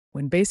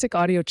When basic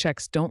audio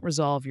checks don't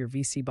resolve your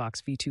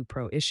VSeeBox V2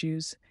 Pro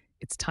issues,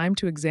 it's time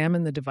to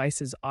examine the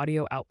device's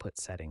audio output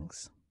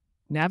settings.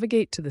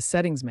 Navigate to the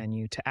Settings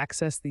menu to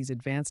access these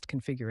advanced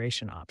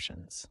configuration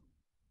options.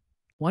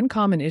 One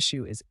common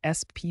issue is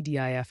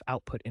SPDIF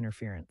output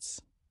interference.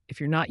 If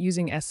you're not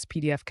using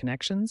SPDIF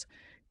connections,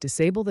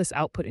 disable this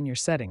output in your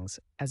settings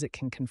as it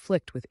can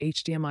conflict with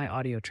HDMI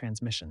audio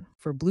transmission.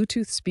 For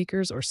Bluetooth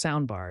speakers or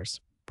soundbars,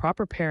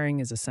 proper pairing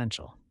is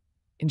essential.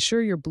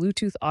 Ensure your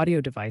Bluetooth audio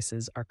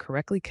devices are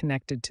correctly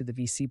connected to the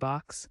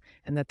VSeeBox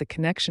and that the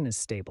connection is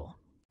stable.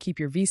 Keep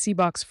your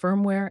VSeeBox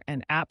firmware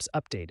and apps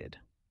updated.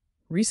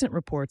 Recent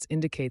reports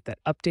indicate that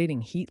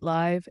updating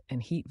HeatLive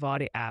and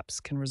HeatVaude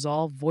apps can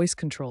resolve voice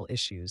control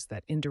issues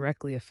that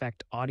indirectly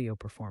affect audio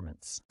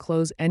performance.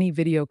 Close any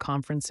video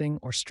conferencing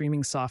or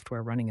streaming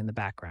software running in the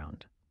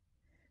background.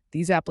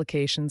 These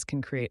applications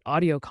can create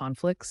audio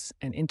conflicts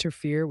and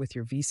interfere with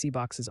your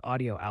VSeeBox's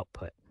audio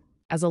output.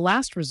 As a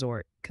last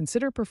resort,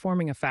 consider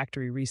performing a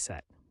factory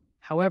reset.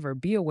 However,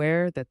 be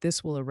aware that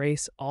this will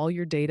erase all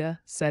your data,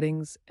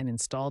 settings, and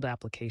installed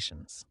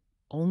applications.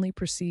 Only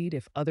proceed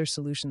if other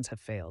solutions have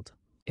failed.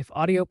 If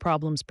audio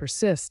problems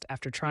persist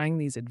after trying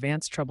these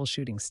advanced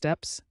troubleshooting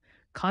steps,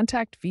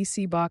 contact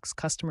VSeeBox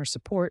customer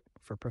support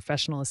for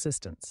professional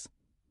assistance.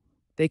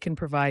 They can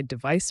provide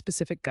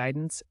device-specific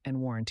guidance and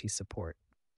warranty support.